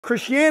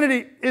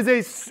Christianity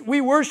is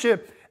we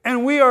worship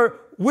and we are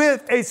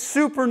with a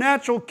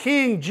supernatural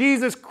King,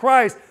 Jesus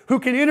Christ, who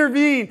can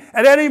intervene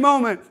at any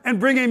moment and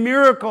bring a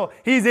miracle.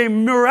 He's a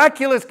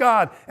miraculous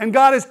God, and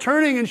God is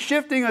turning and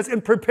shifting us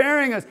and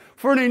preparing us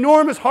for an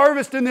enormous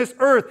harvest in this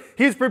earth.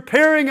 He's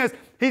preparing us.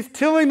 He's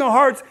tilling the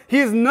hearts. He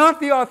is not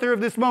the author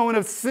of this moment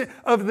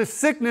of the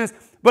sickness,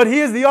 but He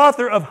is the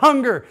author of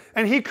hunger.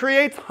 And He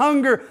creates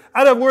hunger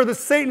out of where the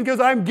Satan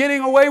goes, I'm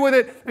getting away with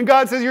it. And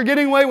God says, you're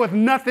getting away with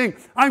nothing.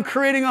 I'm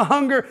creating a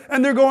hunger.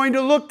 And they're going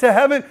to look to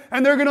heaven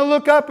and they're going to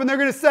look up and they're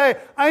going to say,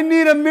 I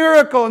need a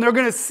miracle. And they're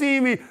going to see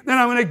me. Then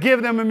I'm going to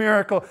give them a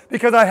miracle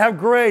because I have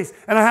grace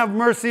and I have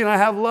mercy and I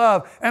have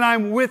love. And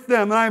I'm with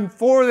them and I'm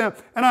for them.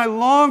 And I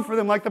long for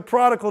them like the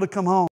prodigal to come home.